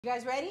You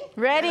guys ready?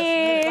 Ready.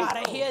 Yes, you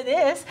gotta hear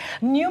this.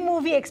 New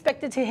movie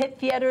expected to hit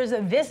theaters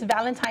this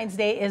Valentine's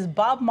Day is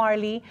Bob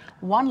Marley,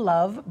 One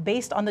Love,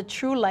 based on the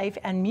true life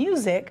and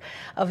music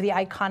of the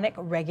iconic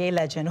reggae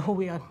legend, who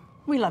we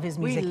love his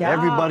music.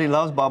 Everybody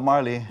loves Bob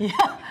Marley.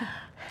 Yeah.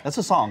 That's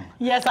a song.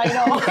 Yes, I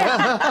know.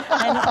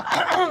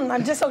 I know.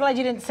 I'm just so glad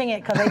you didn't sing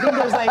it, because I think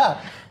there's like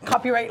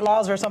copyright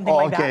laws or something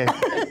like that.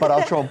 Okay, but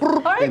I'll throw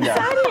in there.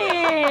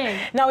 Exciting.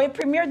 Now, it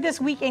premiered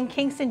this week in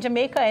Kingston,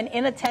 Jamaica, and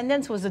in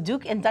attendance was the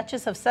Duke and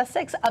Duchess of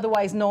Sussex,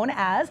 otherwise known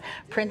as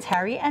Prince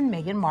Harry and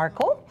Meghan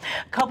Markle.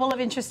 A couple of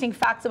interesting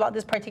facts about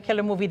this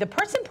particular movie. The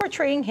person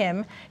portraying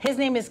him, his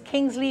name is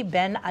Kingsley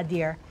Ben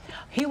Adir.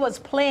 He was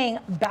playing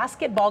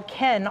basketball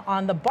Ken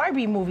on the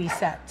Barbie movie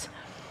set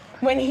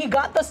when he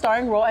got the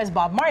starring role as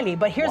Bob Marley.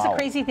 But here's the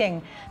crazy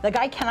thing. The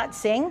guy cannot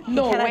sing, he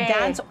cannot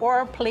dance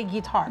or play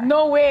guitar.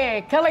 No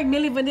way. Kind of like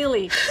Milli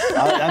Vanilli.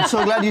 I'm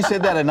so glad you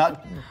said that and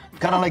not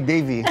kind of like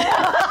Davey.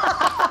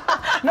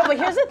 No, but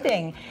here's the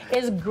thing,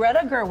 is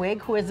Greta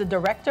Gerwig, who is the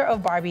director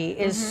of Barbie,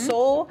 is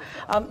so,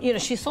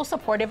 she's so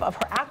supportive of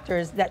her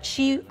actors that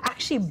she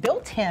actually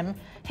built him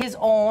his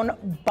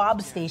own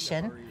Bob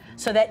station,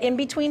 so that in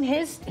between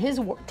his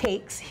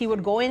takes, he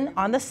would go in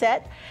on the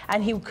set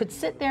and he could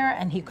sit there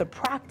and he could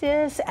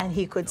practice and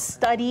he could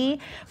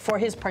study for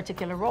his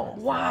particular role.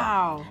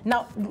 Wow.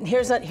 Now,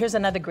 here's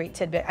another great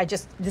tidbit.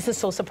 This is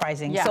so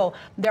surprising. Yeah. So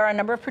there are a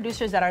number of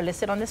producers that are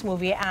listed on this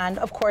movie, and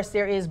of course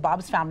there is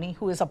Bob's family,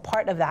 who is a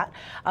part of that.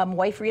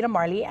 Wife Rita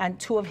Marley and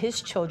two of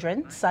his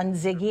children, son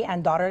Ziggy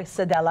and daughter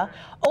Sadella.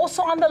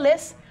 Also on the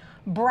list,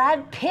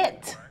 Brad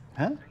Pitt.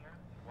 Huh?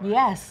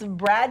 Yes,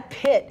 Brad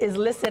Pitt is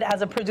listed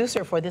as a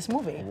producer for this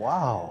movie.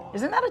 Wow.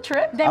 Isn't that a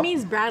trip? That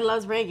means Brad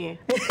loves reggae.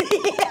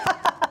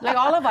 Like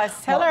all of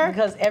us. Tell her.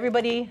 Because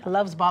everybody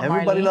loves Bob Marley.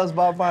 Everybody loves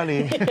Bob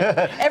Marley.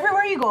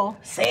 Everywhere you go,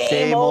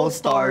 same old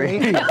story.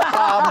 Would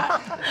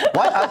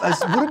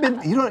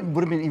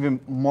have been even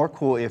more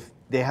cool if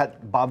they had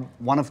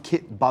one of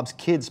Bob's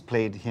kids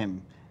played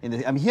him.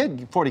 He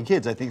had 40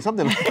 kids, I think,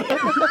 something like that.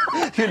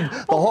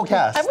 The whole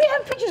cast. And we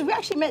have pictures. We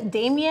actually met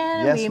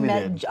Damien. Yes, we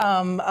met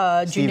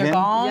Junior Steven.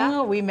 Gong.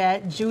 Yeah. We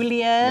met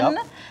Julian.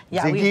 Yep.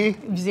 Yeah, Ziggy.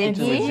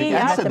 Ziggy.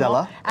 And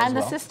Sadella. And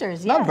the well.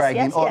 sisters. Not Yes,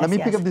 bragging. yes, Let me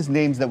pick yes. up these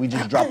names that we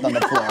just dropped on the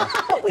floor.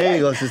 Here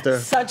you go, sister.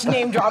 Such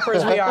name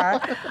droppers we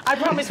are. I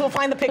promise we'll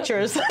find the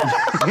pictures. It's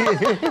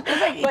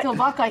like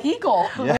Ikavaka Hiko.